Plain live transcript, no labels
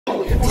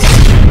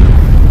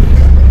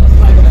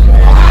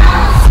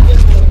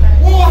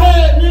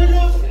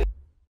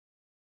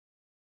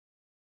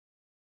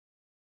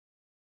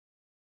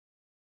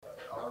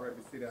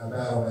that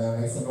battle,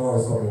 man. Make some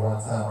noise for me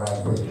one time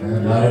right quick,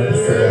 man. Y'all ready to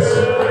say that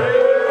shit?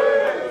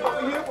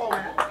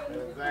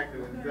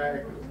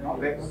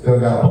 Still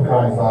got a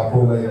performance by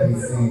Full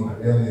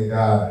APC, Alien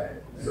God.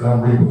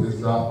 Some Reaper just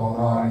dropped on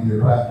all media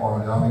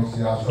platforms. Y'all make sure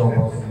y'all show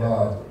him some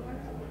love.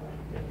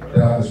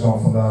 Y'all have to show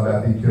him some love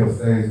after he killed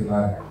stage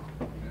tonight.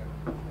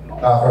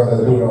 Without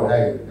further ado, though,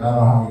 hey, y'all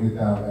know how we get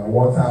down, man.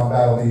 WarTown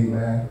Battle League,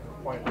 man.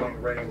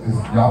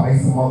 Y'all make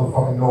some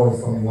motherfucking noise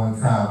for me one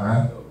time,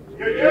 man.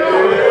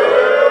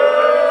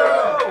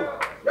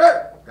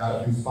 Got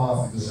a few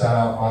sponsors to shout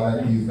out while I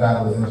let these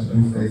battlers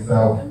introduce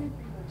themselves.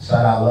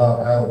 Shout out Love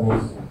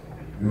Edibles.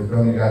 You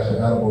feel me? Got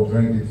your edible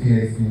drink, your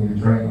THC when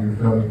you drink, you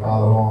feel me?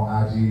 Follow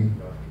on IG.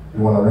 You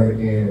want to link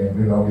in and,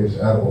 you know, get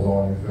your edibles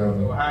on, you feel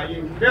me?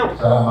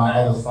 Shout out my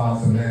other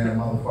sponsor, man,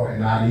 motherfucking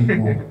Not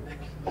Equal.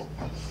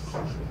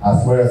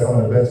 I swear it's some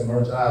of the best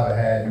merch I ever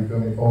had, you feel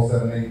me?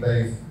 478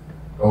 Base.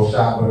 Go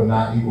shop with a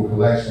Not Equal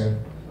collection.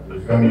 You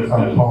feel me?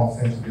 Come to Palm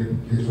Central,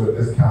 get you a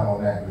discount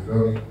on that, you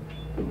feel me?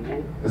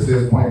 This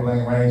is Point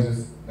Blank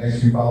Rangers. Make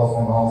sure you follow us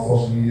on all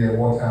social media at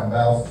WarTown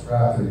Battle.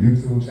 Subscribe to the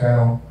YouTube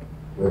channel.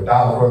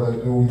 Without further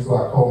ado, to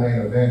our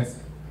co-main events.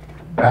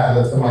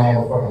 Battler to my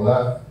motherfucking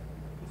left.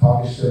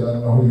 Talking shit, let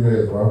them know who you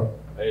is, bro.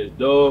 Hey, it's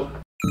Doug.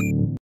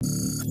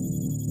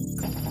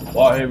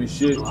 All heavy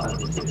shit.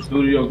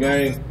 Studio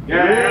gang.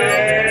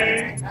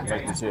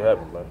 Make this shit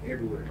happen, man.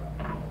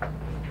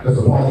 This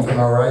opponent's am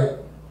I right?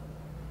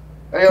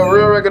 Hey, yo,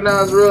 real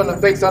recognize real and the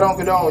fakes I don't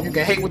condone. You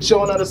can hate what you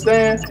don't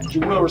understand, but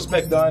you will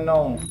respect the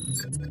unknown.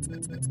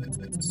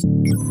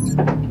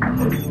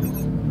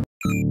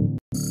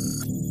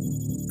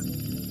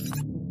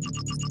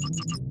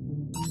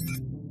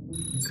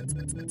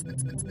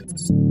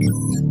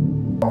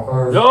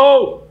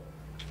 Yo!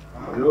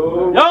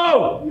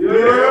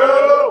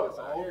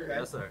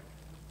 Yes, sir.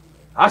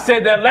 I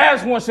said that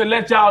last one should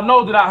let y'all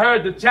know that I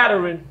heard the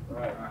chattering.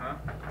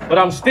 But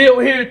I'm still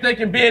here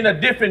thinking being a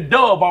different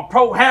dub. I'm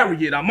pro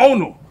Harriet. I'm on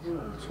them.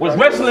 Was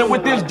wrestling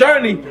with this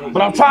journey,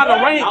 but I'm trying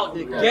to reign. Out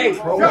the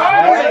gate, bro.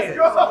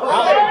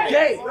 Out the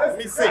gate. Let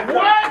me see.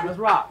 Let's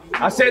rock.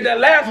 I said that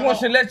last one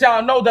should let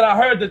y'all know that I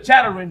heard the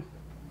chattering.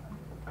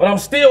 But I'm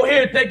still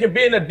here thinking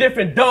being a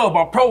different dub.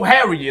 I'm pro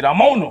Harriet.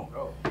 I'm on them.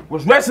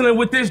 Was wrestling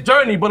with this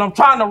journey, but I'm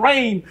trying to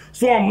reign,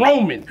 so I'm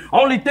roaming.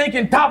 Only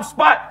thinking top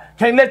spot.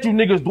 Can't let you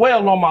niggas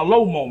dwell on my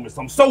low moments.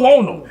 I'm so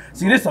on them.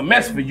 See, this a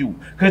mess for you.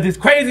 Cause it's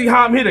crazy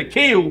how I'm here to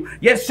kill,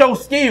 yet show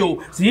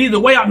skill. See, either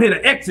way, I'm here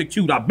to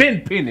execute. I've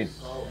been pinning.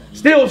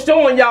 Still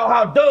showing y'all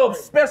how Dub's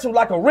special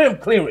like a rim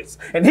clearance.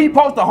 And he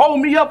supposed to hold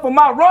me up for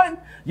my run?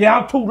 Yeah,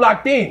 I'm too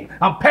locked in.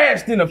 I'm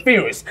past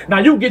interference. Now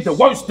you get the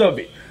worst of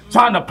it.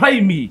 Trying to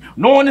play me.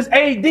 Knowing this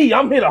AD,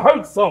 I'm here to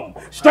hurt some.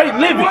 Straight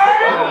living.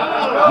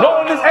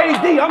 Knowing this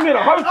AD, I'm here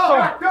to hurt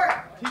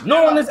some.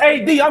 Knowing this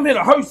AD, I'm here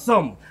to hurt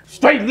some.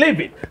 Straight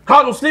living.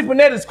 Caught him sleeping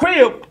at his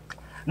crib.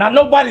 Now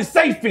nobody's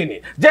safe in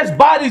it. Just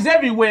bodies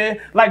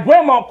everywhere, like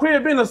grandma's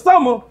crib in the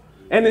summer,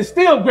 and it's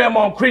still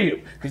grandma's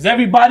crib. Cause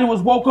everybody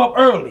was woke up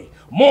early,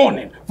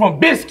 morning, from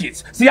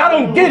biscuits. See, I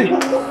don't get it.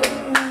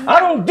 I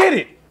don't get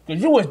it.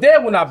 Cause you was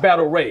there when I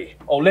battled Ray.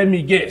 Oh, let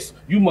me guess.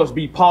 You must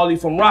be Paulie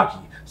from Rocky.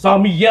 Saw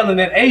me yelling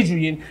at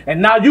Adrian,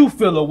 and now you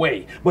feel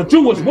away. But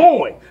you was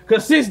warned.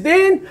 Cause since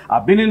then,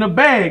 I've been in the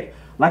bag.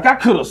 Like I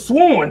could have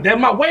sworn that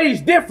my way's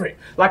different.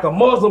 Like a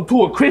Muslim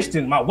to a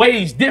Christian, my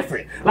way's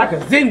different. Like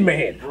a Zen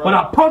man, but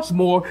I punch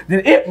more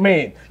than Ip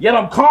Man. Yet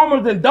I'm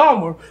calmer than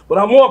Dahmer, but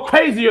I'm more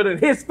crazier than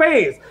his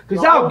fans.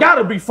 Cause y'all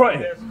gotta be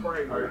frontin'.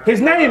 His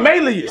name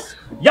Alias.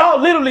 Y'all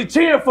literally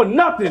cheering for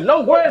nothing.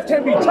 No words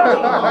can be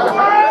trusted.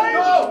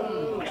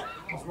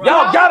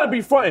 Y'all gotta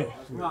be frontin'.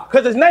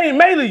 Cause his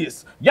name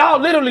Alias. Y'all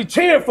literally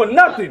cheering for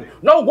nothing.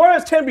 No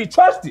words can be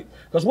trusted.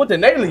 Because with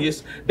an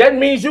alias, that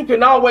means you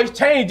can always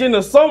change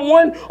into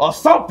someone or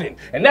something.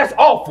 And that's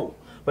awful.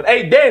 But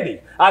hey,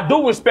 Danny, I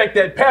do respect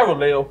that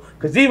parallel.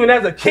 Because even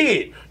as a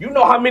kid, you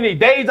know how many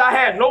days I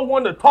had no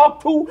one to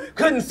talk to,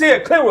 couldn't see a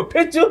clearer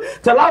picture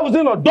till I was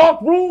in a dark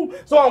room,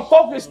 so I'm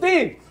focused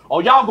in. Oh,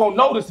 y'all gonna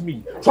notice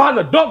me trying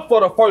to dunk for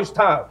the first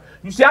time.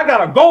 You see, I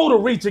got a goal to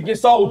reach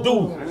against old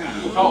dude.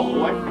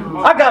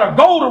 I got a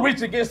goal to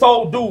reach against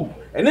old dude.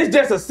 And it's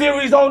just a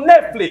series on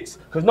Netflix.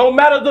 Because no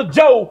matter the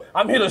Joe,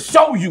 I'm here to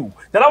show you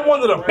that I'm one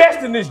of the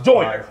best in this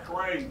joint.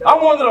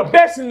 I'm one of the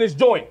best in this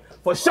joint.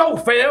 For sure,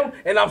 fam.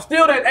 And I'm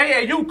still that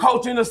AAU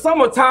coach in the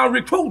summertime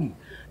recruiting.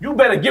 You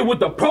better get with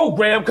the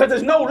program because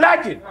there's no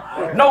lacking.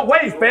 No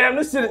way, fam.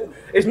 This shit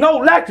is no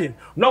lacking.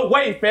 No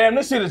way, fam.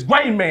 This shit is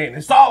gray, man.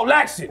 It's all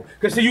action.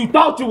 Because see, you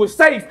thought you was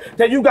safe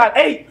till you got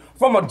 8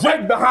 from a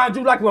Drake behind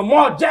you like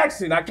Lamar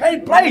Jackson. I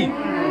can't play.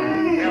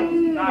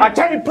 I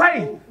can't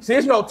play. See,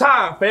 it's no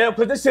time, fam,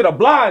 because this shit a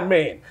blind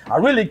man. I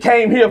really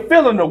came here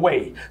feeling the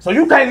way, so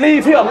you can't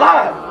leave here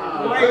alive.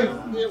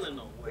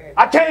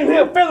 I came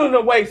here feeling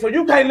the way, so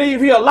you can't leave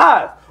here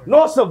alive,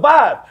 nor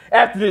survive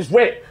after this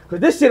wreck,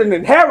 because this shit an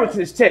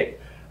inheritance check.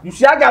 You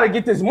see, I got to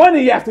get this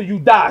money after you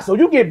die, so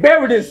you get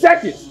buried in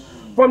seconds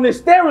from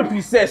this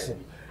therapy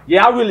session.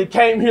 Yeah, I really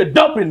came here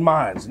dumping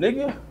mines,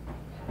 nigga.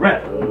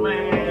 Right.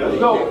 Man, let's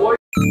go, boy.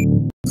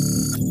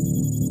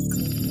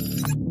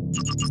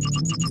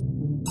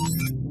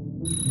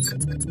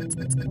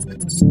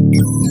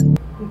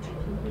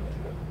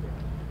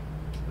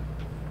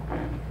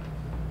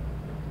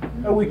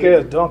 That weak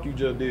ass dunk you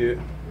just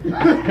did.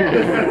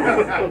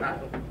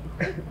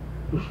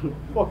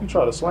 Fuck you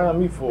try to slam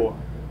me for?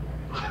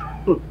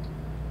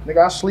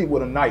 Nigga, I sleep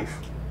with a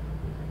knife.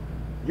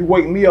 You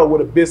wake me up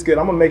with a biscuit,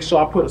 I'm gonna make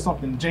sure I put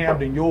something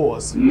jammed in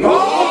yours.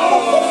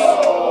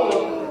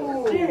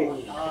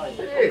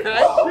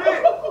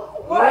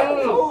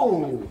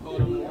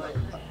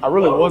 I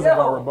really wasn't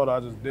gonna rebut, I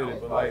just did it.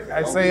 But like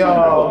I say, I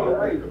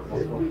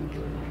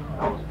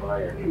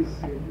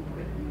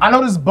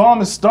know this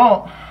bum is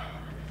stumped.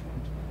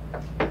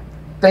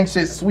 Think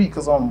shit's sweet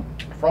cause I'm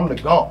from the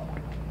gump.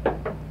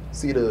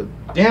 See the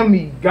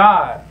demi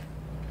God,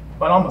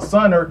 but I'm a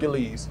son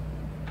Hercules.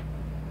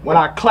 When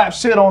I clap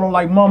shit on him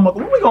like mama,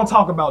 what we gonna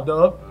talk about,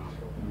 Doug?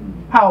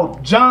 How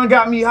John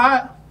got me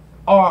hot?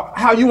 Or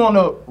how you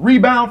wanna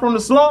rebound from the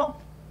slump?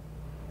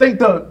 Think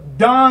the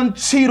Don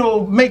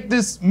Cheeto make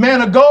this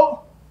man a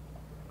go?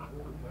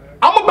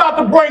 I'm about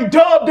to bring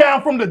Dub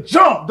down from the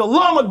jump, the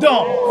llama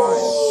dump.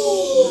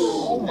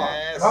 Oh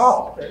my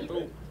God.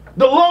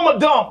 The llama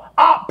dump,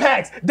 op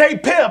packs, they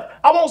pimp.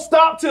 I won't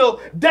stop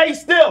till they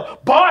still.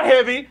 Bar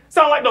heavy,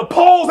 sound like the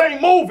poles ain't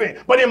moving.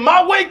 But in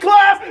my weight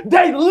class,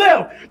 they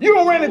lift. You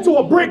done ran into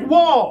a brick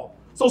wall.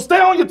 So stay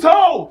on your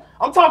toes.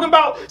 I'm talking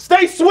about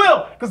stay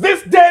swift, cause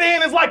this dead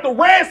end is like the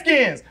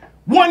Redskins.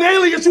 One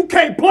alias you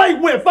can't play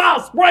with,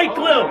 5 spray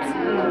clips.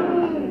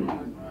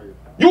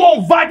 You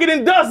on Viking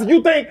and Dust,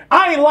 you think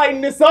I ain't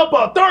lighting this up,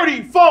 a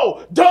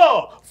 34,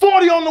 Dub,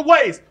 40 on the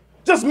waist.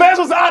 Just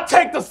measures I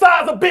take the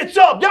size of bitch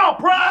up. Y'all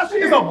prize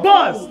is a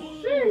bust.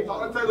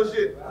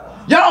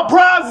 Y'all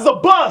prize is a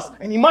bust.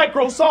 And you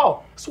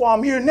Microsoft. That's why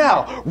I'm here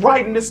now,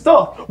 writing this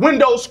stuff.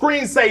 Windows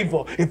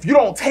screensaver. If you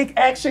don't take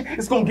action,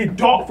 it's gonna get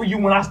dark for you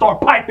when I start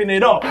piping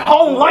it up. I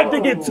don't like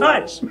to get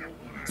touched.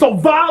 So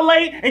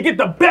violate and get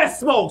the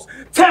best smokes.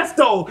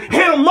 Testo,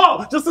 hit them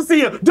up just to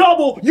see a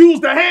double use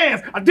the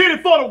hands. I did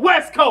it for the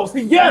West Coast.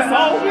 Yes,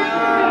 ho.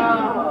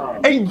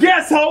 And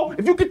yes, ho,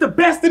 if you get the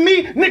best of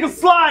me, niggas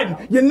sliding.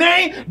 Your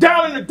name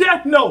down in the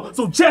death note.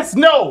 So just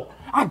know,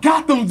 I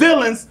got them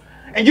villains,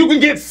 and you can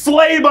get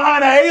slayed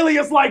behind an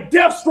alias like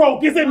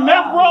Deathstroke. Is it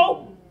meth,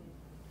 bro?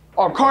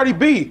 Or Cardi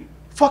B?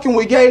 Fucking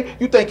with gay,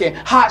 you thinking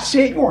hot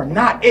shit, you are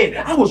not it.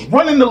 I was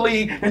running the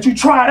league that you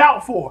tried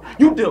out for.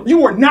 You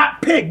were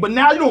not picked, but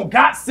now you don't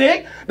got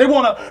sick. They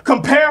want to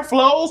compare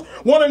flows,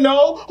 want to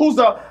know who's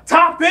the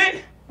top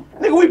pick.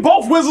 Nigga, we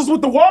both wizards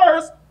with the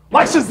words,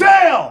 like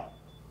Shazam.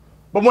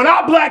 But when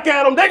I black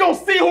at them, they gonna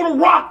see who to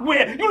rock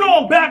with. You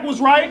know I'm backwards,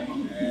 right?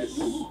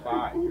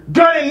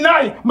 Gun and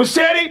knife,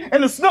 machete,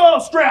 and the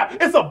snub strap.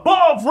 It's a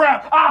bug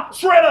rap. I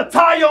shred a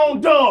tie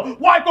on Dub.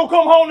 Wife gon'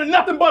 come home to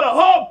nothing but a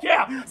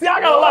hubcap. See,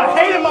 I got a lot of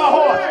hate in my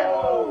heart.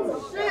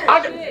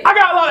 I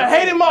got a lot of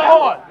hate in my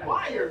heart.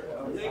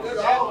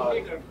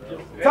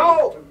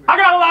 I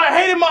got a lot of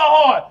hate in my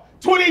heart.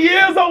 20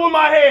 years over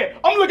my head.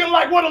 I'm looking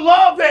like where the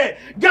love at.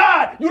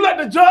 God, you let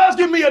the judge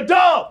give me a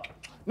dub.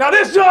 Now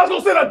this judge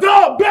gonna send a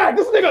dub back.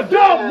 This nigga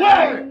dub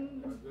whack.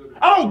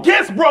 I don't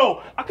guess,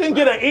 bro. I couldn't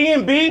get an E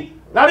and B.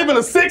 Not even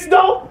a 6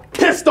 though.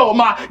 Pistol,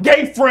 my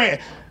gay friend.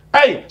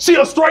 Hey, she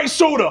a straight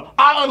shooter.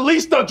 I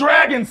unleashed the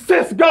dragon.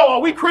 Sis, go. Are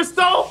we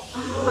Christo?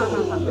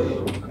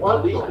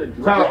 Are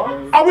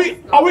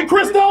we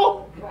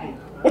Christo?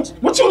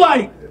 What you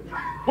like?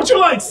 What you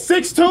like?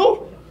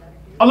 6'2"?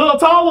 A little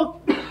taller?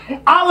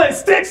 I let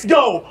sticks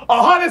go.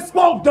 100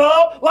 spoke,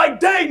 dub, like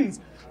Dayton's.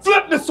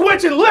 Flip the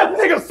switch and lift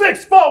nigga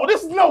 6'4".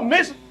 This is no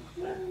mission.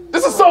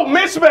 This is so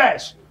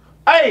mismatch.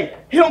 Hey,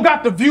 he don't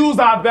got the views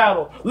I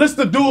battle. List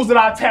the dudes that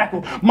I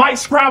tackle. Might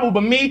scrabble,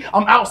 but me,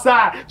 I'm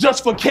outside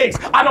just for kicks.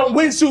 I don't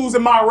win shoes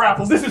in my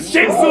raffles. This is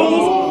shit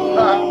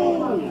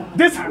zoos.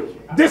 This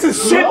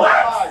is shit.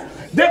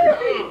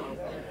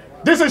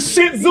 This is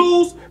shit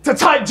zoos to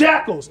tight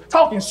jackals.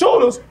 Talking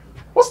shooters,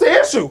 what's the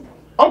issue?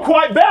 I'm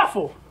quite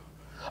baffled.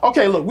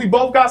 Okay, look, we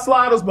both got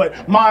sliders,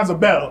 but mine's are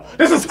better.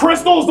 This is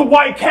Crystal's the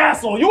White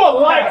Castle. You a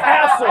light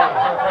hassle.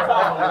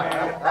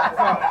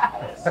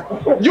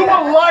 You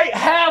a light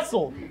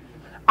hassle.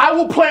 I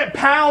will plant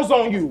pounds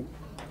on you.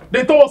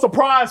 Then throw a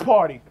surprise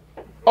party.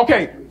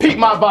 Okay, peep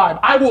my vibe.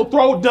 I will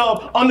throw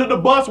Dub under the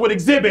bus with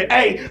Exhibit.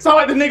 Hey, sound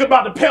like the nigga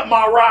about to pimp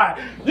my ride.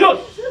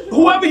 Look,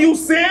 whoever you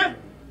send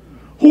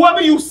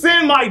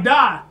might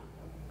die.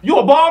 You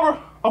a barber?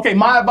 Okay,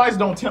 my advice,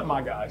 don't tempt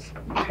my guys.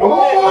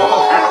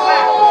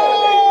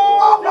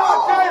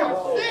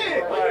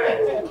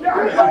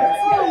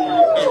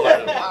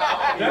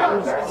 That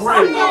was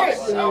great.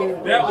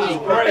 That was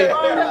great.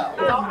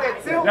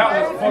 That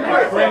was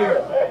fucking great.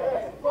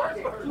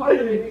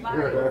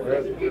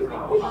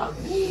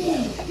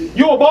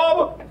 You a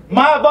barber?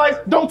 My advice,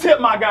 don't tip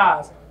my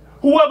guys.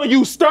 Whoever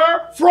you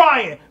stir,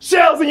 frying.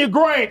 Shells in your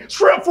grain,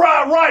 shrimp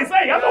fried rice.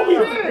 Hey, I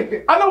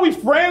know we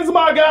friends,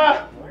 my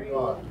guy.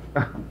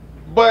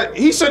 But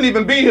he shouldn't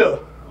even be here.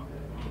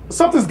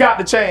 Something's got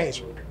to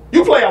change.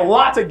 You play a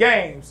lot of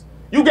games.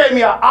 You gave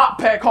me an op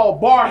pack called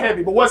Bar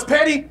Heavy, but what's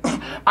petty?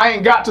 I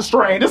ain't got to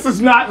strain. This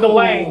is not the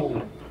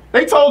lane.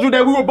 They told you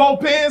that we were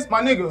both pins,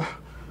 my nigga.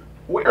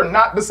 We're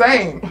not the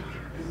same.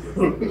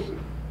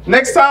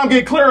 Next time,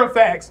 get clearer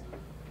facts.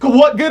 Cause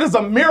what good is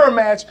a mirror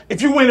match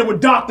if you win it with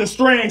Doctor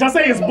Strange? I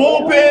say it's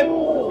bullpen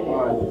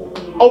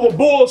over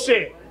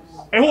bullshit.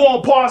 And who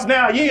on pause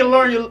now? If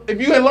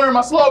you ain't learn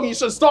my slogan, you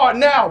should start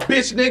now,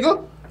 bitch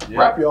nigga. Yeah.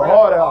 Rap your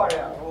heart out.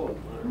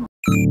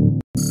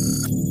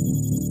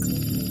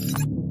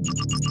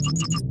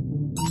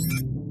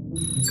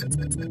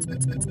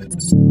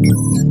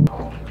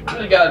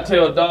 You gotta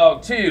tell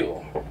dog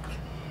chill.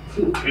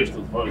 Two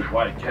pistols versus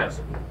White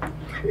Castle.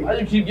 Why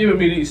you keep giving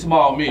me these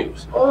small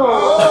meals?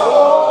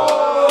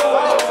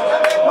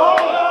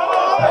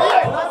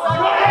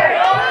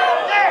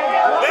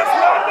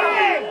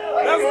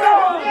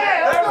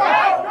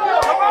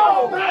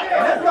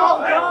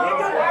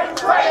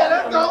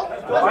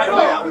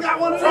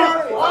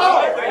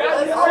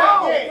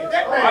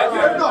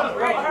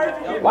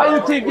 Why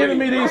you keep giving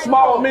me these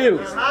small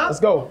meals? Let's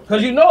go.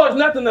 Cause you know it's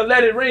nothing to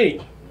let it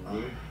ring.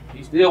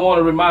 He still want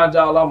to remind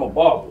y'all I'm a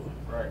barber.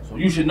 So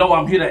you should know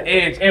I'm here to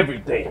edge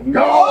everything.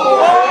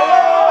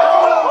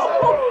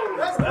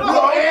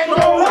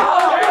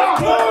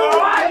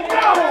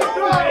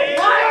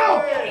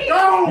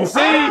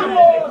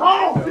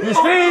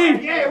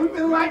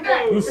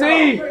 You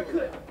see,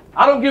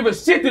 I don't give a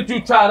shit that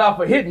you tried out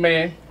for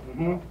Hitman.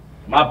 Am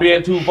I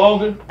being too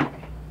vulgar?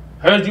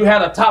 Heard you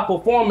had a top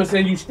performance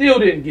and you still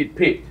didn't get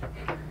picked.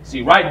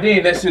 See, right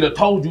then, that should have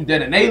told you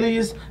that an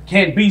alias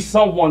can't be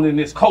someone in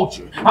this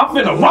culture. I'm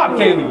finna rock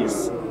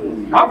Alias.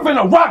 I'm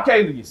finna rock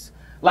Alias.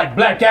 Like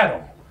Black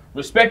Adam.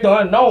 Respect the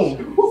unknown.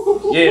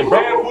 Yeah, bro.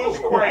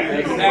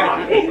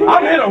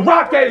 I'm here to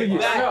rock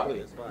Alias.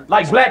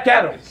 Like Black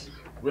Adam.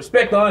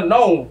 Respect the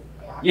unknown.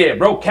 Yeah,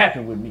 bro,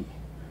 capping with me.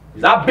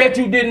 I bet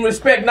you didn't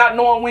respect not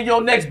knowing when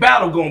your next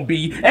battle gonna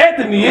be.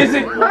 Anthony, is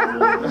it?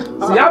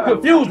 See, I'm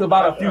confused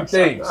about a few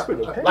things.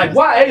 Like,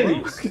 why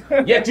Alias?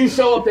 Yet you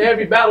show up to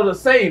every battle the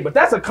same, but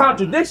that's a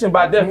contradiction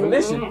by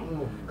definition.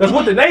 Because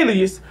with an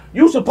alias,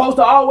 you supposed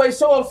to always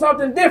show up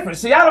something different.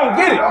 See, I don't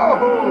get it.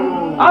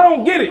 I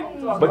don't get it.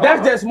 But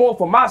that's just more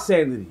for my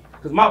sanity.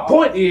 Because my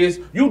point is,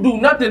 you do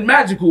nothing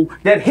magical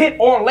that hit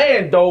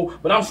Orlando,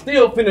 but I'm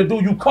still finna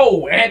do you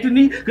cold,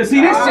 Anthony. Because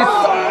see, this shit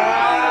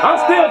I'm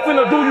still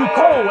finna do you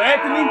cold,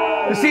 Anthony.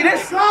 Cause see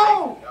this?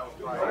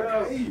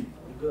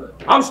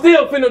 I'm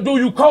still finna do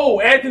you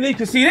cold, Anthony.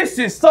 Cause see, this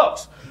shit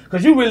sucks.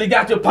 Cause you really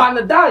got your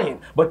partner dying.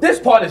 But this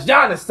part is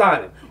Giannis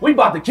signing. We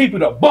about to keep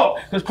it a buck.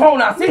 Cause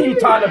Crone, I see you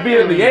trying to be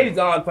a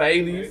liaison for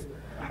Alias.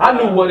 I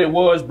knew what it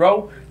was,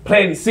 bro.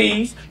 Planting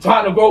seeds,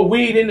 trying to grow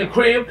weed in the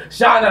crib,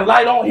 shining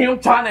light on him,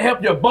 trying to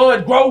help your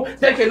bud grow,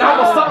 thinking I'm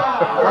a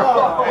sucker.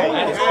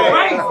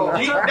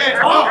 Keep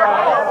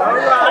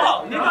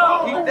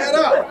that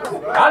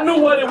up. I knew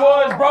what it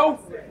was, bro.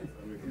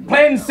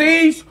 Planting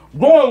seeds,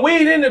 growing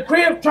weed in the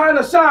crib, trying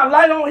to shine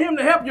light on him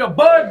to help your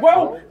bud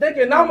grow,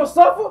 thinking I'm a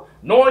suffer,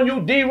 knowing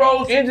you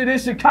D-Rose injured in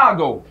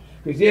Chicago.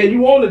 Cause yeah,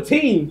 you on the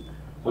team,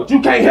 but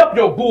you can't help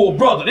your bull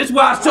brother. This is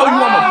why I show you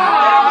I'm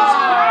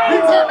a... He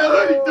turned the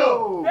hoodie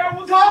though.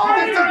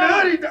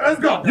 Let's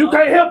go. You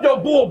can't help your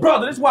bull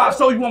brother. This is why I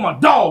show you I'm a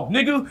dog,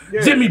 nigga.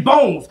 Yeah. Jimmy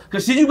Bones.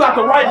 Cause see, you got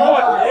the right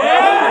one.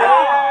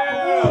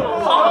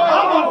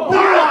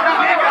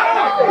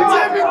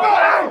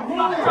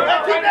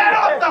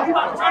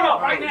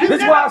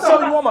 This is why I show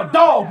you I'm a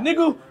dog,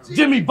 nigga.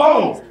 Jimmy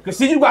Bones. Cause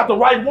see, you got the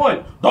right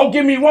one. Don't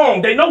get me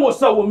wrong, they know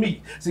what's up with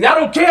me. See, I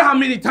don't care how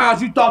many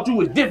times you thought you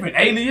was different,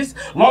 Alias.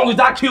 Long as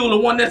I kill the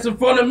one that's in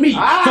front of me.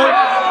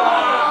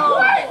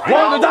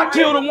 Long as I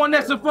kill the one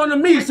that's in front of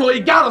me, so he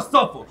gotta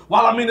suffer.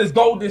 While I'm in this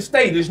Golden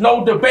State, there's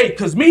no debate.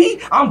 Cause me,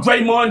 I'm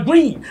Draymond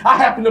Green. I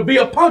happen to be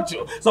a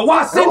puncher, so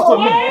why send for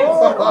me?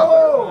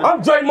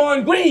 I'm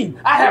Draymond Green.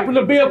 I happen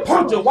to be a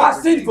puncher. Why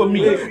send for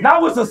me?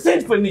 Now it's a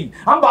symphony.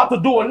 I'm about to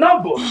do a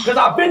number, cause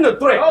I've been the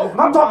threat.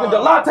 I'm talking to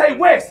Latte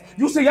West.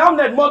 You see, I'm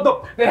that mother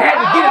that had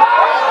to get it.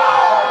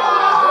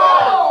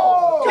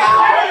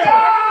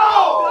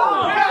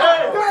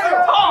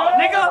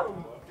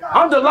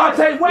 I'm the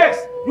Latte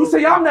West. You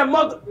see, I'm that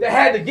mother that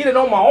had to get it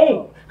on my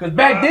own. Cause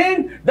back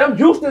then, them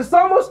Houston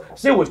summers,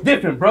 shit was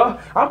different, bruh.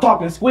 I'm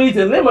talking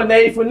squeezing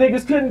lemonade for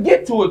niggas couldn't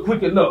get to it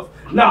quick enough.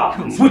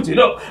 Nah, switch it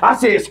up. I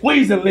said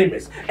squeezing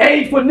lemons.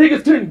 Aid for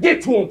niggas couldn't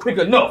get to them quick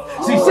enough.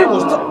 See, shit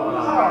was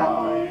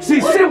tough.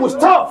 See, shit was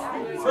tough.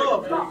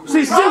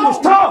 See, shit was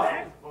tough.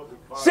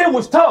 Shit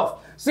was tough.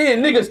 Seeing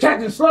niggas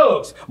catching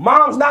slugs.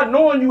 Mom's not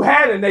knowing you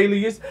had an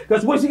alias,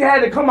 cause when she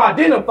had to come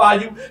identify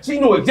you, she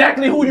knew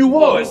exactly who you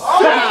was.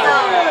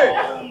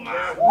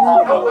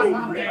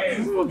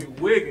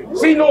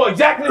 She knew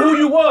exactly who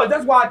you was.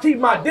 That's why I keep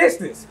my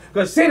distance.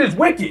 Cause shit is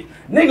wicked.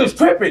 Niggas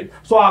tripping.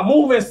 So I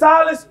move in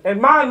silence and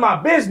mind my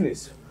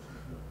business.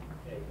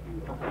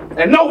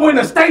 And know when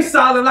to stay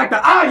silent like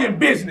the iron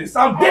business.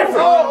 I'm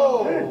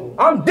different.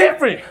 I'm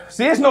different.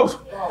 See, it's no...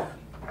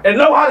 And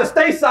know how to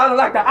stay silent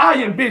like the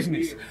iron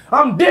business.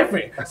 I'm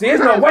different. See, there's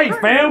no way,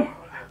 fam.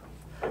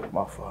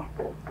 My fault.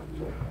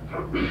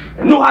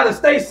 And know how to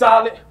stay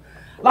silent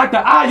like the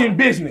iron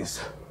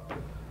business.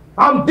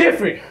 I'm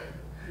different.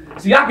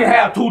 See, I can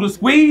have two to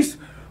squeeze,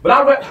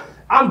 but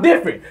I'm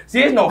different.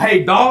 See, it's no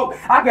hey dog.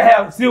 I can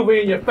have silver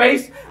in your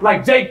face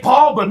like Jake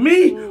Paul, but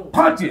me,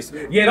 punches.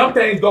 Yeah, them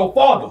things go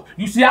farther.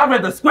 You see, I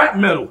read the scrap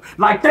metal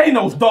like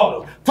Thanos'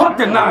 daughter. Tuck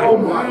the knife. Oh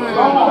my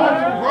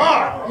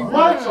God.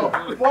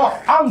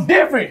 I'm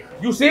different.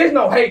 You see, it's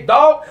no hate,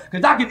 dog.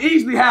 Cause I can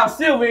easily have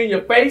silver in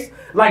your face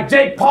like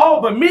Jake Paul,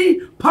 but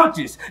me,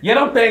 punches. Yeah,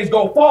 them things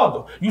go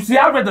farther. You see,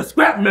 I read the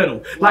scrap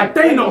metal like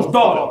Thanos'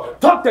 daughter.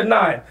 Tuck the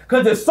knife.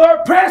 Cause the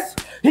Sir Press,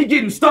 he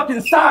getting stuck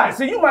inside.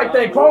 See, you might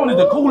think Clone is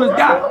the coolest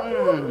guy.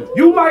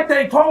 You might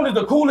think Clone is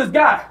the coolest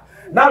guy.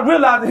 Not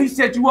realizing he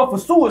set you up for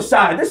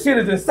suicide. This shit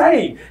is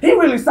insane. He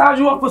really signed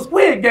you up for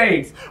Squid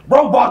Games.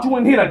 Bro brought you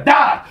in here to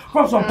die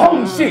from some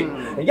potent shit.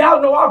 And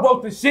y'all know I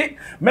wrote this shit,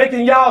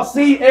 making y'all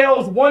see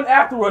L's one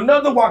after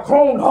another while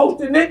Clone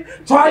hosting it,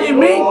 trying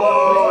me.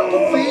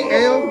 See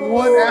L's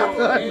one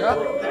after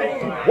another.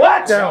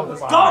 What?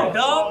 Go,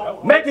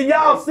 dog. Making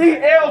y'all see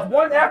L's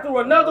one after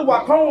another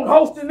while Clone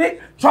hosting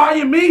it,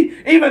 trying me,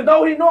 even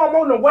though he know I'm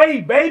on the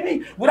wave,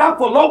 baby. Without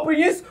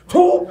fallopians,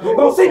 too.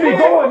 Don't see me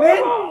going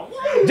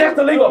in. Just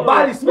to leave a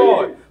body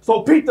scar.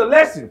 So peep the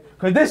lesson,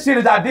 cause this shit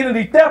is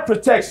identity theft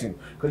protection.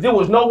 Cause there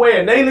was no way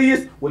an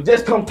alias would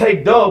just come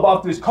take Dub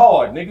off this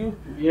card, nigga.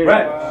 Yeah.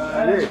 Right.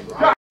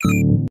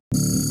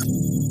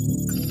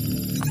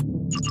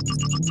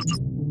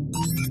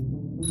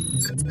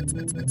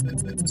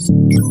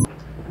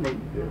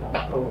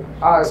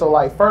 Alright, so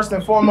like first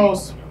and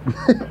foremost,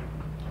 I'm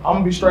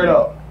gonna be straight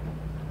up.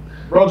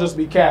 Bro, just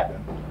be capping.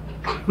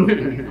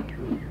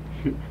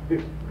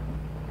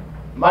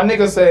 My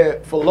nigga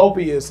said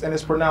fallopius and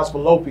it's pronounced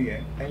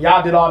fallopian. And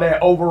y'all did all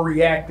that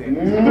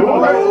overreacting.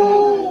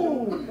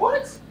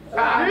 What?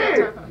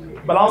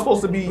 But I'm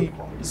supposed to be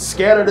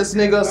scared of this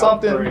nigga or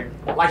something?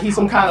 Like he's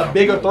some kind of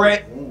bigger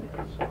threat?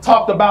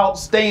 Talked about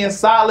staying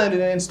silent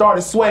and then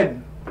started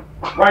sweating.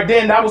 Right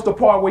then, that was the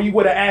part where you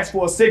would have asked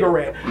for a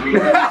cigarette.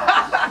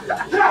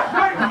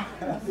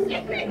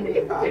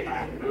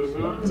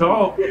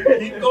 So,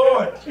 keep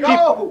going.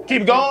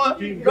 Keep going?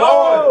 Keep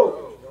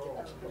going.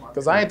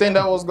 Cause I ain't think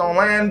that was gonna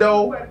land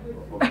though,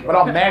 but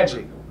I'm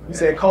magic. You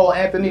said Cole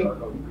Anthony?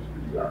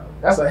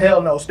 That's a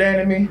hell no,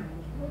 standing me.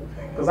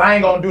 Cause I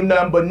ain't gonna do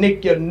nothing but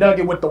nick your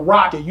nugget with the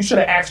rocket. You should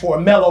have asked for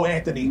a mellow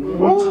Anthony.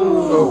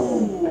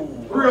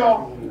 Ooh.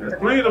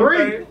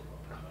 Three.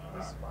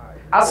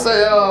 I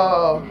say,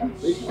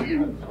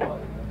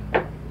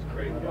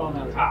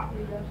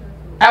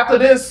 after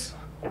this,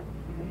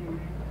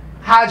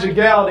 hide your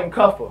gal and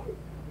cuff her.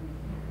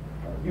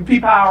 You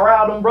peep how I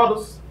rile them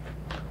brothers?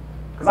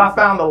 Cause I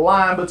found the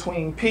line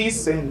between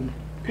peace and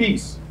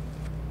peace.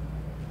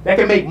 That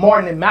can make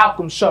Martin and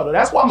Malcolm shudder.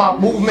 That's why my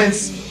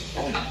movement's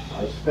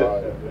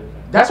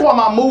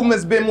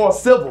been more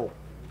civil.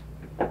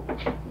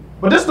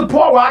 But this is the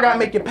part where I gotta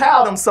make your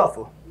pal them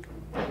suffer.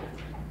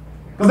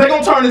 Cause they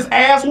gonna turn this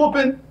ass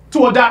whooping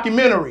to a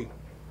documentary.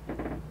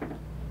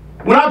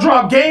 When I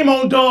drop Game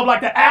on Dub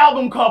like the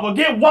album cover,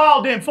 get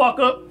wild then,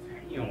 fucker.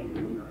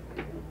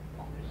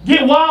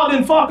 Get wild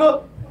then,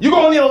 fucker. You're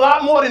gonna need a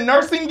lot more than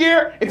nursing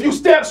gear if you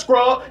step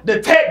scrub,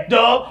 detect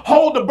Dub,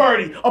 hold the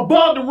birdie,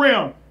 above the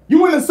rim.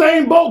 You in the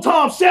same boat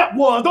Tom Shep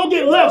was. Don't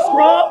get left,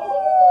 scrub.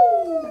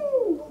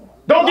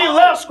 Don't get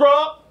left,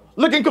 scrub.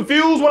 Looking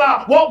confused when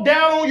I walked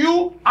down on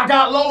you, I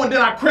got low and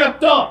then I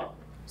crept up.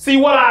 See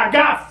what I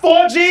got?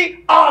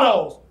 4G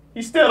autos.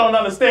 You still don't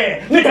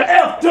understand. Nigga,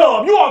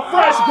 F-Dub, you are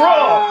fresh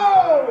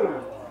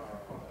grub.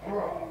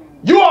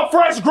 You are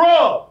fresh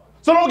grub.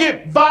 So don't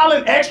get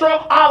violent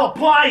extra, I'll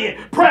apply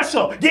it.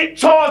 Pressure, get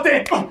charged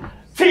and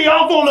tee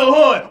off on the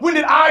hood. When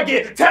did I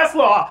get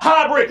Tesla,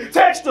 hybrid,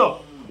 texture,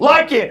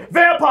 like it,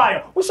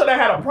 vampire? We should have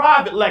had a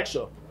private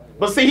lecture.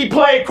 But see, he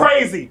played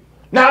crazy.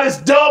 Now this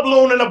dub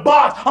loon in the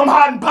box, I'm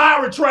hiding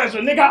pirate treasure.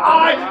 Nigga,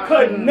 I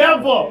could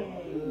never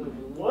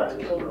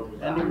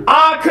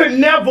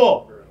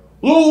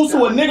lose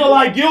to a nigga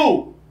like you.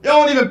 You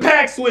don't even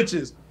pack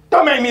switches.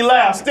 Don't make me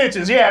laugh,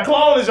 stitches. Yeah,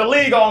 Clone is your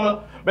league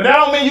owner. But that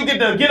don't mean you get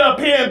to get up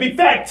here and be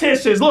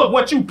factitious. Look,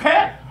 what you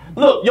pack,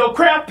 look, your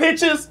craft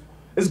pitches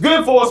is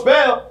good for a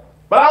spell,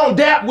 but I don't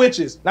dap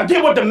witches. Now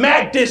get with the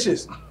Mac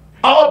dishes.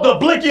 I up the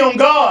blicky on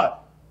guard.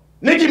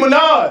 Nicki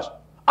Minaj.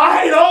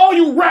 I hate all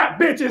you rap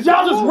bitches.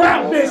 Y'all just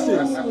rap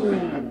bitches.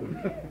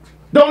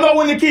 Don't know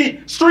when to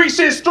keep street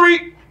shit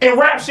street and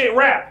rap shit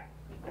rap.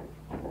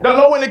 Don't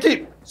know when to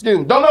keep,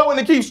 don't know when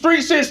to keep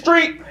street shit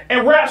street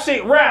and rap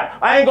shit rap.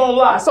 I ain't gonna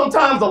lie,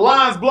 sometimes the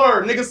lines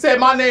blurred. Niggas said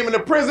my name in the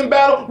prison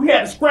battle. We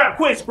had to scrap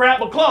quick, scrap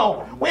a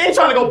clone. We ain't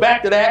trying to go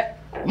back to that.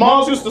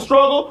 Moms used to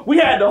struggle. We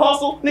had to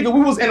hustle. Nigga,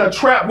 we was in a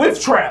trap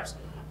with traps.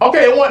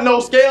 Okay, it wasn't no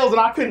scales and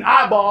I couldn't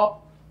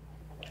eyeball.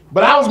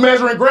 But I was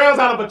measuring grams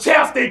out of a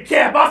chapstick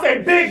cap. I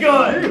say big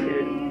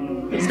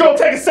gun. It's gonna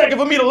take a second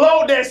for me to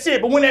load that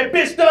shit, but when that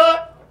bitch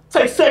done,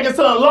 take seconds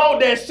to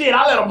unload that shit.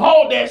 I let him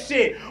hold that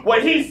shit.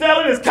 What he's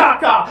selling is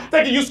caca.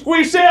 Thinking you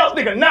squeeze shells,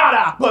 nigga,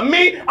 nada. But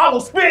me, I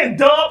will spin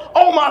dub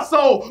on my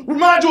soul.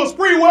 Remind you of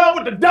Spreewell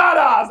with the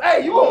dadas.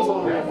 Hey, you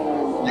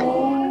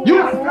gonna... You...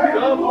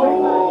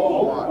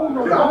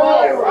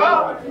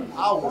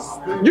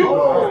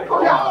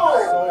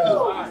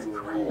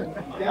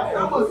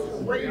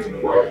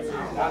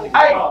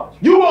 Hey,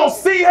 you want to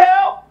see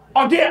hell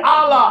or get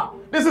Allah?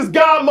 This is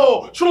God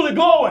mode, truly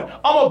glowing.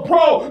 I'm a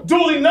pro,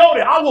 duly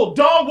noted. I will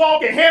dog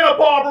walk and Hanna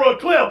Barbera a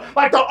clip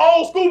like the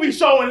old Scooby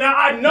show. And now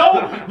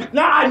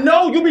I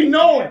know you be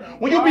knowing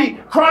when you be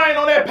crying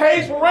on that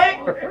page for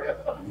rank.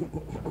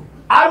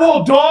 I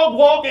will dog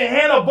walk and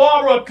Hanna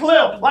Barbera a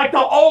clip like the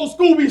old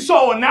Scooby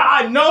show. And now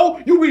I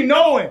know you be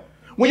knowing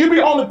when you be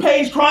on the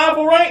page crying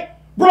for rank,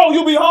 bro,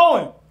 you be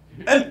hoeing.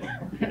 And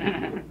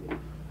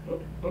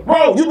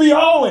bro, you be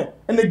hoeing.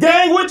 And the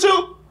gang with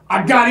you,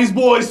 I got these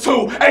boys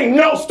too. Ain't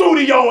no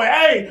studio. And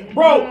hey,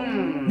 bro,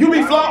 you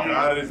be flop.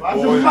 Watch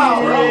your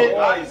mouth, bro.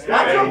 Watch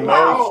your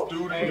mouth.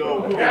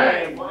 Studio.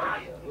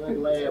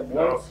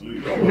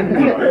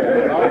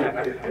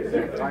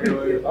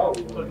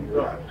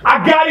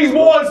 I got these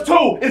boys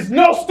too. It's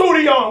no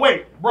studio.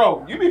 Wait,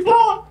 bro, you be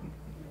flowing?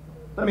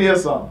 Let me hear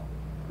something.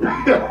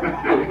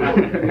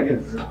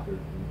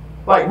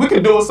 Like, we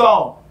could do a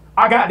song.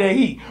 I got that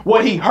heat.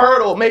 What he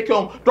heard will make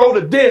him throw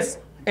the disc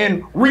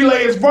and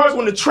relay his verse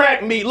when the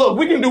track meet. Look,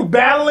 we can do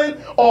battling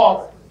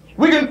or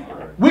we can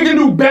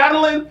do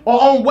battling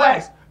or on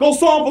wax. Go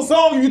song for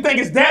song if you think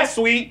it's that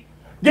sweet.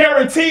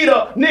 Guaranteed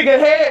a nigga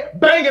head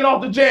banging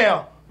off the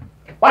jam.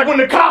 Like when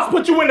the cops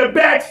put you in the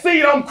back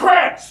seat, I'm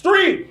cracked,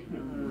 street.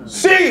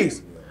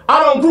 Sheesh.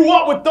 I done grew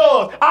up with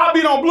thugs. I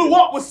be done blew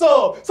up with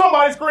subs.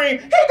 Somebody scream,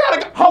 he gotta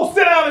go. Ho,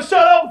 sit down and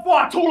shut up before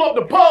I tool up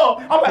the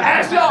pub. I'ma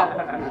ask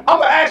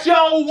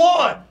y'all who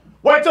won.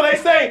 Wait till they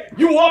say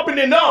you up and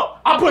then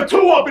up. I put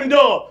 2 up and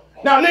dub.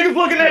 Now niggas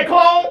looking at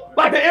clone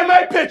like the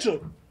MA picture.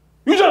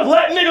 You just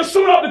let niggas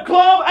shoot up the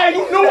club? Hey,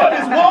 you knew what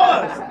this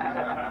was.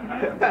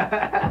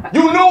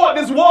 You knew what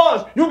this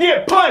was. You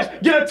get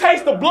punched, get a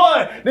taste of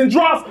blood, then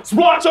drop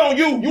splotch on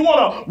you. You want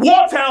a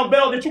WarTown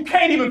belt that you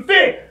can't even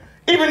fit.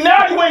 Even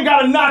now you ain't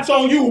got a notch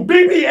on you.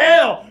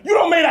 BBL, you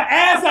done made an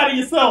ass out of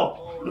yourself.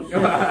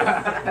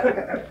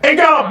 And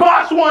got a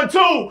botched one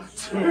too.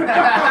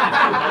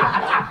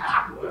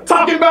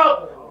 Talking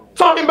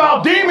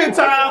about demon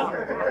time.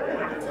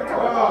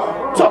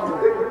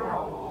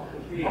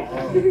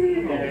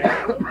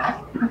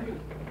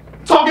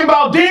 Talking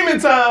about demon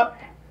time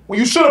when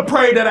you should have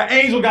prayed that an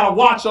angel got a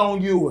watch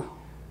on you.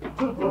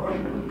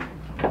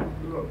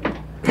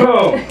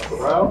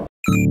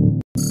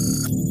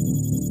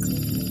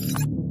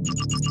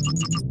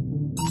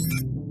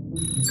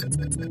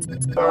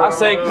 I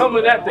say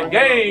coming at the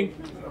game,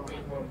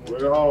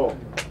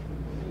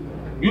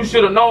 you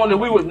should have known that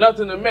we was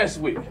nothing to mess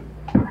with.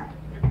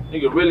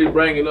 Nigga really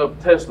bringing up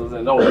Teslas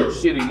and all that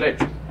shit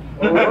electric.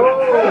 Shit!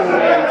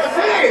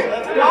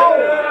 Let's go.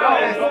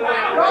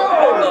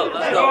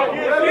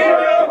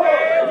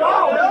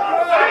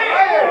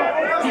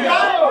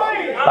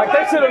 Like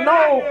they should have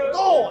known,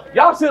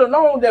 y'all should have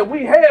known that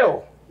we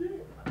hell.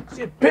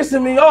 Shit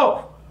pissing me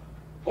off.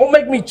 Gonna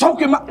make me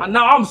choke in my,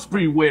 now I'm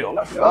spree well.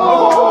 Let's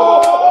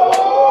go!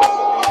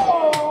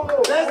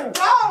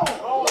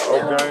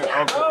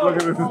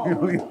 Okay, look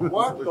at this.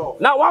 What?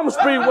 Now I'm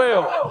spree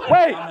well.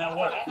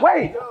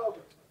 Wait.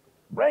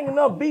 Bringing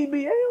up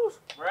BBLs?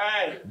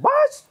 Right.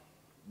 What?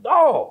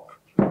 Dog.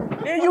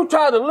 Then you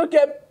try to look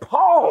at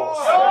Paul.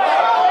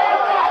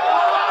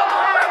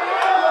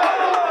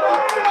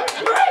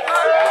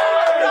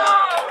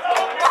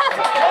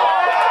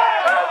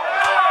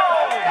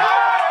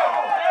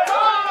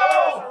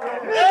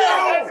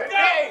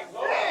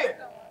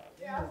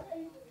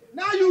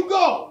 Now you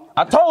go.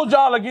 I told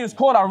y'all against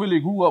court I really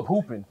grew up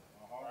hooping.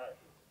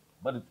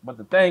 But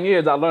the thing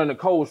is, I learned the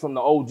codes from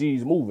the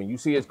OGs moving. You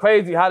see, it's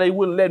crazy how they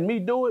wouldn't let me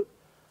do it.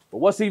 But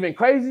what's even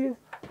crazier,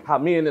 how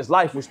me and this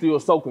life was still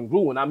so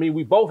congruent. I mean,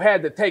 we both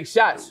had to take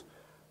shots,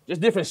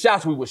 just different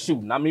shots we were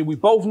shooting. I mean, we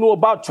both knew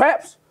about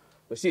traps,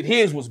 but shit,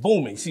 his was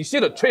booming. See,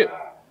 shit a trip.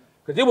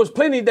 Because there was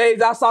plenty of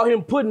days I saw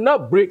him putting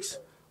up bricks,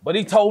 but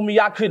he told me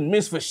I couldn't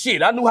miss for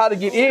shit. I knew how to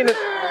get in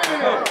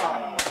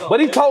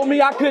but he told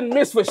me I couldn't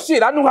miss for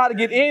shit. I knew how to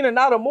get in and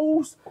out of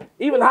moves,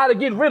 even how to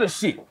get rid of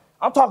shit.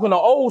 I'm talking an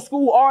old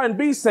school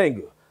R&B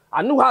singer.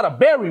 I knew how to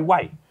bury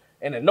white.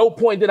 And at no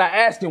point did I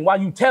ask him, why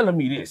you telling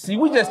me this? See,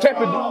 we just kept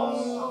it.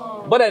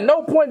 But at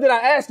no point did I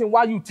ask him,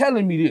 why you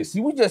telling me this? See,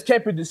 we just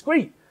kept it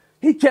discreet.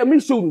 He kept me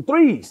shooting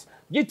threes.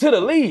 Get to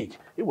the league.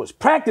 It was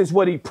practice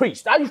what he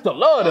preached. I used to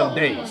love them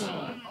days.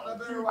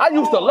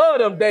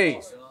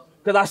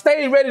 Because I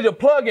stayed ready to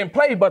plug and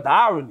play, but the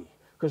irony.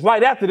 Because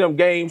right after them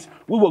games,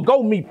 we would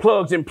go meet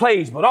plugs and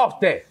plays, but off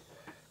that.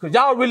 Because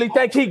y'all really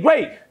think he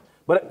great.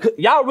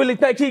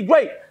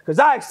 Because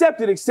I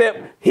accepted, except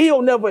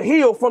he'll never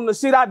heal from the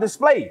shit I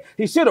displayed.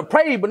 He should have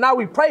prayed, but now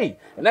we prayed.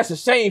 And that's a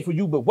shame for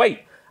you, but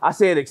wait. I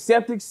said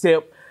accept,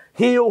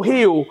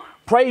 heal,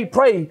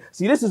 pray.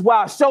 See, this is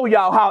why I show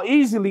y'all how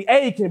easily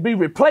A can be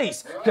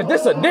replaced. Because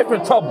this a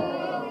different trouble.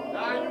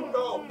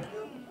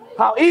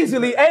 How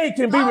easily A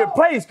can be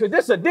replaced, because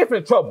this a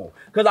different trouble.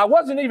 Because I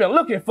wasn't even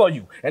looking for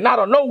you. And out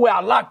of nowhere,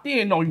 I locked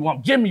in on you.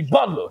 I'm Jimmy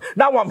Butler.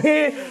 Now I'm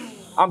here.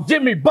 I'm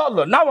Jimmy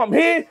Butler. Now I'm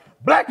here.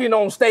 blacking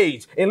on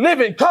stage and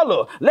living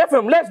color. Left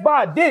him less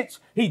by a ditch.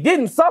 He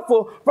didn't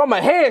suffer from a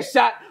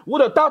headshot.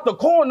 Would have thought the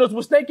coroners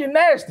was thinking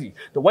nasty.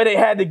 The way they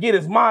had to get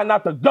his mind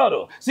out the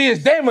gutter. See,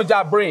 it's damage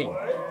I bring.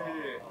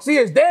 See,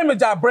 it's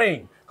damage I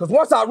bring. Because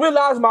once I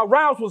realized my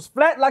rounds was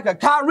flat like a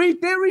Kyrie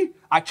theory,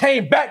 I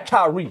came back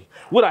Kyrie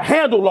with a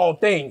handle on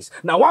things.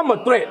 Now I'm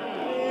a threat.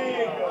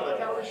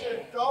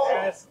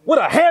 With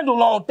a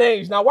handle on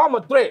things. Now I'm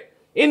a threat.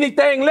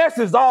 Anything less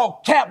is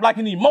all capped like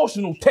an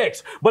emotional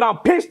text. But I'm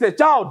pissed at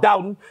y'all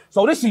doubting,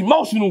 so this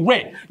emotional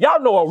rent. Y'all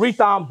know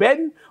Aretha I'm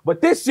betting,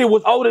 but this shit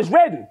was Otis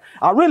Redding.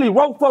 I really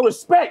wrote for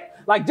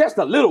respect, like just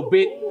a little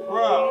bit.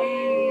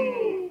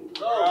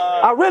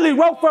 I really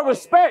wrote for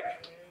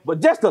respect, but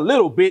just a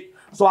little bit.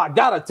 So I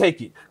gotta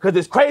take it. Cause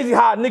it's crazy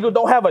how a nigga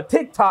don't have a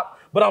TikTok,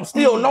 but I'm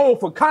still known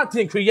for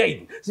content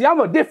creating. See,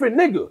 I'm a different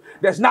nigga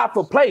that's not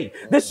for play.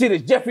 This shit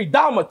is Jeffrey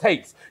Dahmer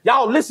tapes.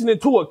 Y'all listening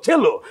to a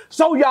killer.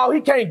 Show y'all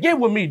he can't get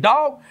with me,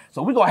 dog.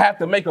 So we gonna have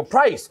to make a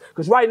price.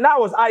 Cause right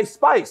now it's Ice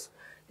Spice.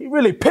 He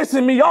really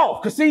pissing me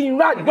off cause he's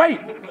not great.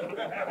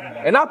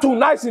 And I'm too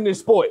nice in this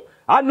sport.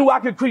 I knew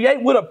I could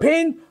create with a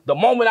pen the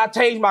moment I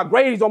changed my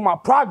grades on my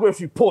progress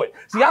report.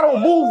 See, I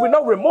don't move with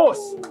no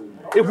remorse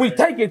if we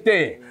take it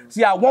there.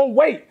 See, I won't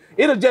wait.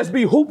 It'll just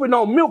be hooping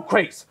on milk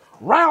crates,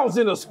 rounds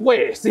in a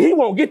square. See, he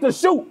won't get to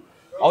shoot.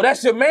 Oh,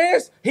 that's your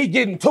man's? He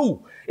getting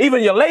two.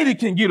 Even your lady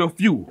can get a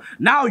few.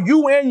 Now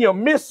you and your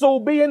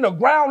missile be in the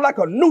ground like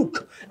a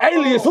nuke.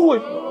 Alias, who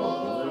is...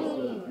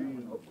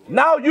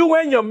 Now you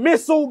and your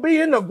missile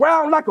be in the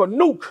ground like a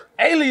nuke.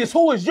 Alias,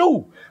 who is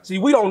you? See,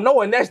 we don't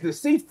know, and that's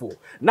deceitful.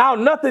 Now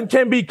nothing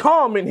can be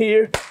calm in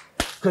here,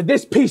 cause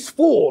this piece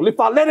full. If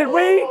I let it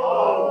read,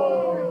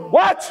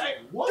 what?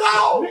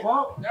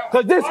 Go!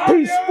 Cause this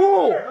piece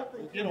full.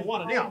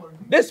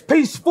 This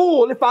piece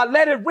full. If I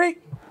let it read,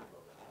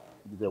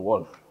 get that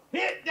water.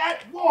 Hit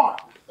that one.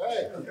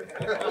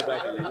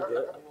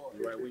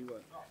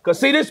 Cause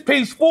see, this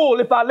piece full.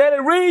 If I let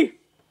it read,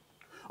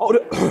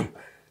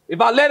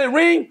 if I let it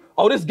ring,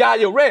 this guy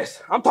your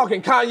rest. I'm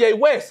talking Kanye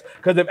West.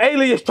 Cause if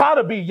Alias try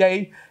to be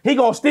Ye, he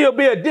gonna still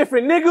be a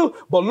different nigga,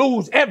 but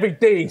lose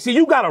everything. See,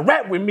 you gotta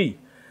rap with me.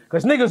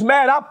 Cause niggas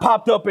mad I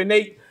popped up and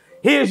ate.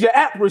 Here's your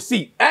app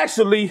receipt.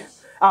 Actually,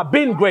 I've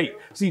been great.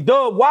 See,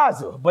 Dub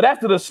wiser. But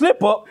after the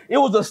slip up, it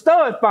was a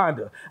stud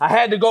finder. I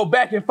had to go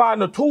back and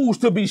find the tools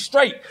to be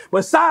straight.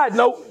 But side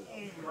note,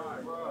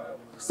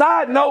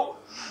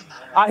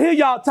 I hear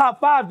y'all top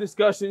 5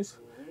 discussions.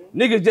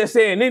 Niggas just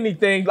saying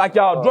anything like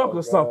y'all drunk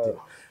or something.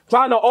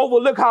 Trying to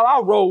overlook how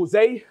I rose,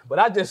 but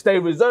I just stay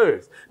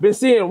reserved. Been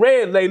seeing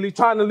red lately,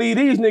 trying to leave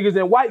these niggas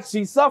in white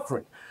sheets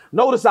suffering.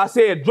 Notice I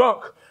said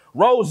drunk,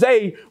 rose,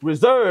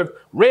 reserved,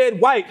 red,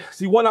 white.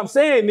 See, what I'm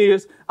saying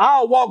is,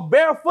 I'll walk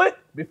barefoot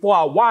before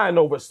I whine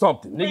over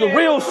something. Nigga,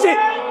 real shit.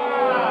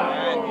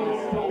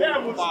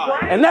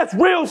 And that's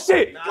real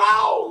shit.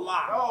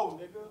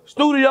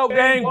 Studio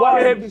gang, bar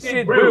heavy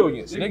shit,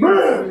 brilliance,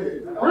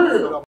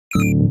 nigga.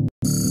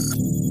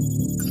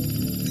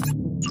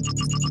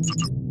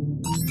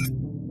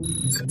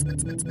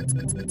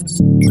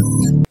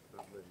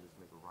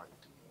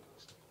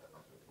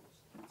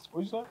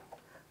 What you say?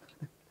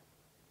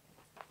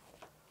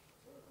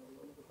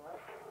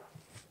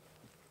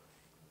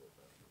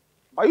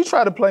 Are you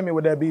trying to play me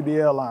with that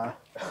BBL line?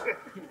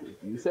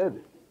 You said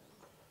it.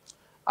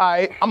 All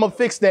right, I'm gonna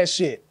fix that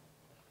shit.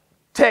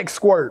 Text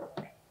squirt,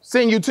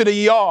 send you to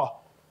the ER,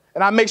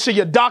 and I make sure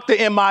your doctor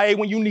MIA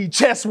when you need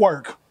chest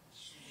work.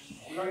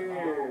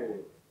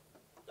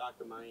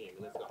 Dr. Miami,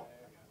 let's go.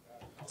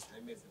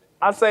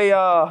 I say,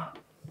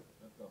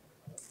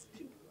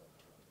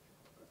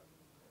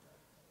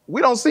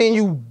 we don't seen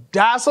you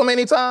die so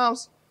many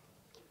times.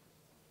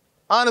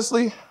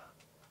 Honestly,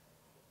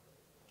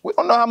 we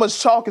don't know how much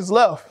chalk is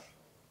left.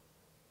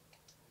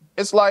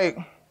 It's like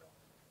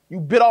you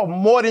bit off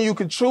more than you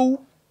could chew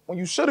when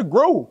you should have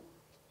grew.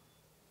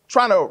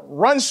 Trying to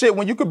run shit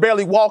when you could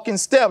barely walk in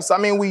steps. I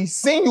mean, we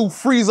seen you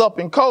freeze up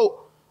in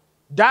coat,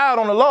 died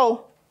on the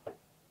low,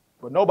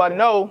 but nobody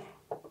know,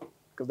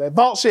 because that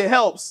vault shit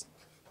helps.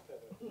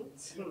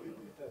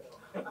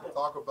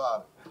 Talk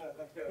about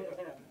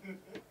it.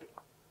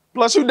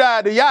 Plus you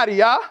died to yada,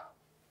 y'all.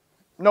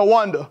 No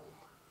wonder.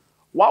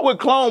 Why would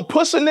Clone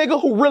push a nigga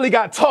who really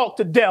got talked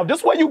to death?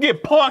 This way you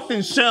get parked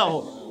and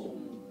shelled.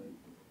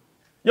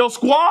 Your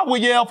squad will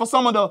yell for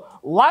some of the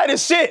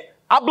lightest shit.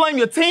 I blame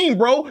your team,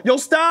 bro. Your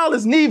style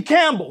is Neve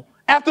Campbell.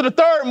 After the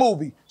 3rd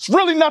movie, it's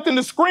really nothing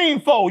to scream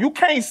for. You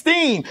can't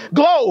steam,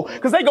 glow,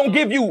 because they gonna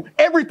give you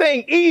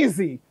everything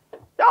easy.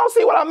 Y'all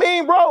see what I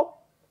mean, bro?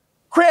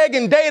 Craig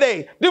and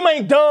Day-Day, them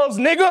ain't doves,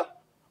 nigga.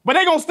 But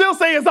they gonna still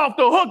say it's off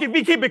the hook if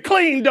he keep it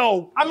clean,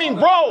 though. I mean,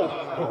 bro.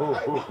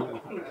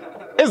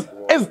 Is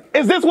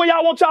this where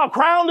y'all want y'all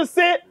crown to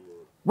sit?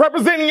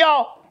 Representing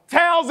y'all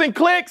towns and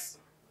cliques?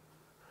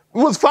 It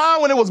was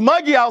fine when it was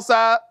muggy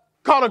outside.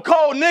 Called a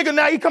cold nigga,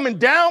 now he coming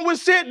down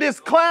with shit? This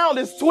clown,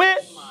 this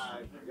twit?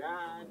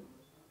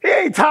 He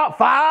ain't top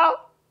 5.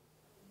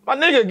 My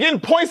nigga getting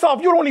points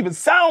off, you don't even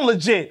sound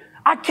legit.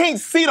 I can't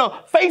see the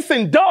face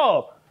in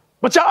Dub.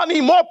 But y'all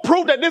need more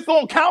proof that this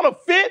on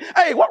counterfeit?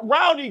 Hey, what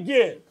round you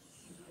get?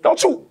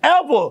 Don't you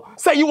ever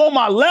say you on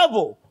my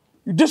level.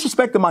 You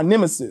disrespecting my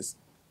nemesis.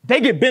 They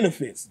get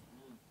benefits.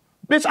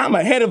 Bitch, I'm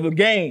ahead of the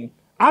game.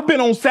 I've been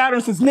on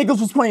Saturn since niggas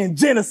was playing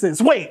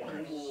Genesis. Wait.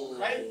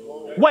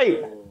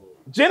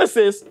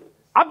 Genesis?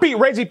 I beat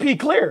Reggie P.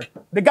 Clear,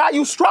 the guy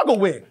you struggle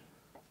with.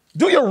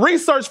 Do your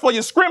research for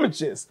your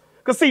scrimmages.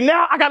 Because see,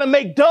 now I got to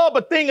make Dub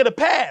a thing of the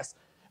past.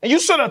 And you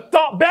should have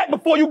thought back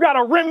before you got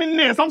to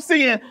reminisce. I'm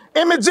seeing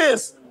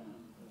images,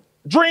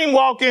 dream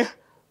walking,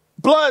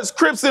 Bloods,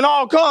 Crips, and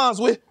all kinds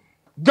with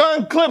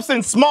gun clips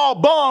and small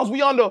bombs.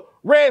 We under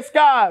red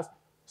skies.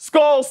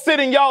 Skulls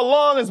sit in y'all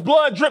lungs,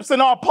 blood drips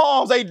in our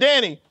palms. Hey,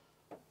 Danny,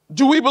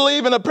 do we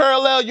believe in a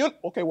parallel universe?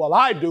 Okay, well,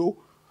 I do.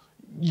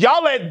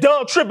 Y'all let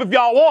Dub trip if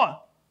y'all want.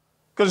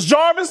 Because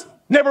Jarvis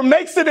never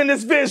makes it in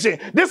this vision.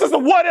 This is a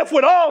what if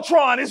with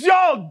Ultron. Is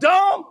y'all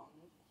dumb?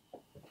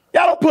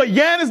 Y'all don't put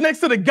Giannis next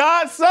to the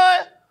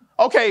godson?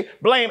 Okay,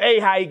 blame A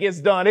how he gets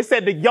done. They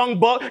said the young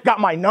buck got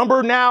my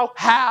number now.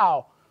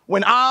 How?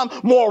 When I'm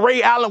more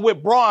Ray Allen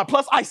with Braun.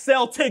 Plus, I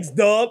sell ticks,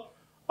 Dub.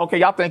 Okay,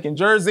 y'all thinking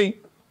Jersey?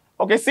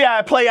 Okay, see how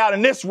it play out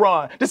in this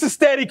run. This is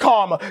steady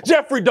karma.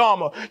 Jeffrey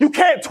Dahmer. You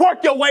can't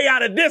twerk your way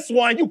out of this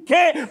one. You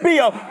can't be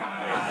a...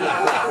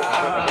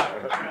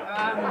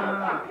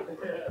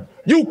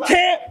 You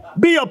can't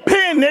be a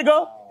pin,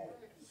 nigga.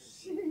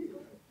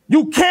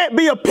 You can't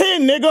be a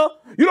pin, nigga.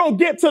 You don't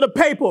get to the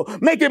paper,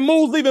 making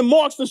moves, leaving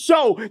marks to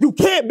show. You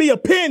can't be a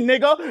pin,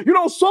 nigga. You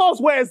don't show us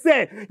where it's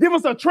at. Give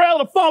us a trail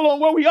to follow on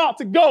where we ought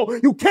to go.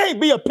 You can't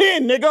be a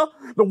pin, nigga.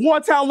 The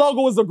WarTown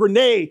logo is a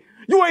grenade.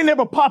 You ain't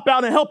never pop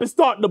out and help it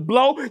start to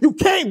blow. You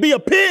can't be a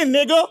pin,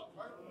 nigga.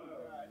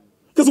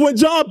 Because when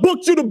John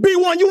booked you to be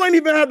one, you ain't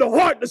even have the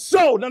heart to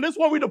show. Now, this is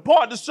where we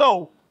depart the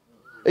show.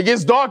 It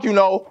gets dark, you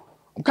know.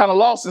 I'm kind of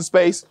lost in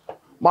space.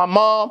 My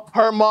mom,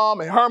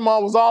 and her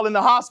mom was all in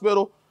the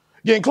hospital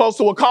getting close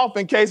to a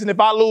coffin case, and if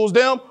I lose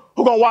them,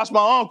 who gonna watch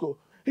my uncle?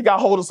 He got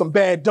hold of some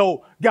bad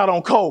dope, got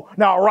on coke,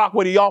 now I rock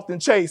what he often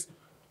chased.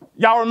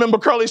 Y'all remember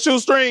Curly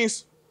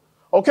Shoestrings?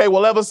 Okay,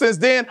 well, ever since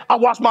then, I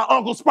watched my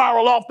uncle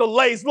spiral off the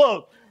lace.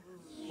 Look,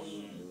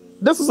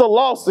 this is a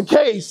lost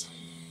case.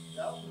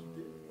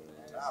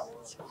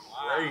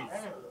 Crazy.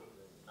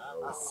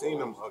 I seen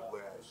them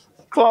ugly ass.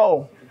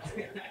 Chloe,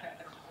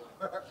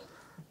 I'm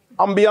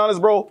gonna be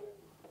honest, bro.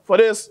 For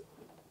this,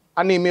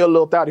 I need me a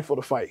little thotty for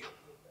the fight.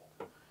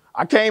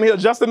 I came here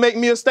just to make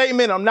me a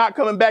statement. I'm not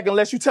coming back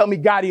unless you tell me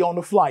Gotti on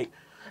the flight.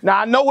 Now,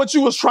 I know what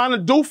you was trying to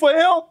do for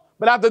him,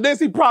 but after this,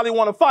 he probably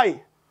want to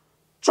fight.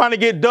 Trying to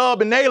get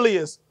Dub and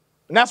Alias.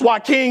 And that's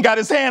why King got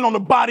his hand on the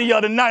body the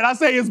other night. I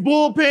say it's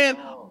bullpen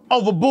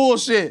over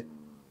bullshit.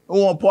 I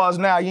want to pause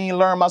now. You ain't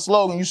learned my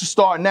slogan. You should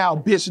start now,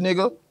 bitch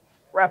nigga.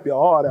 Rap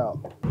your heart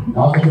out.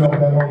 Y'all should up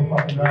that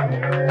motherfucking battle,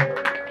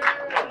 man.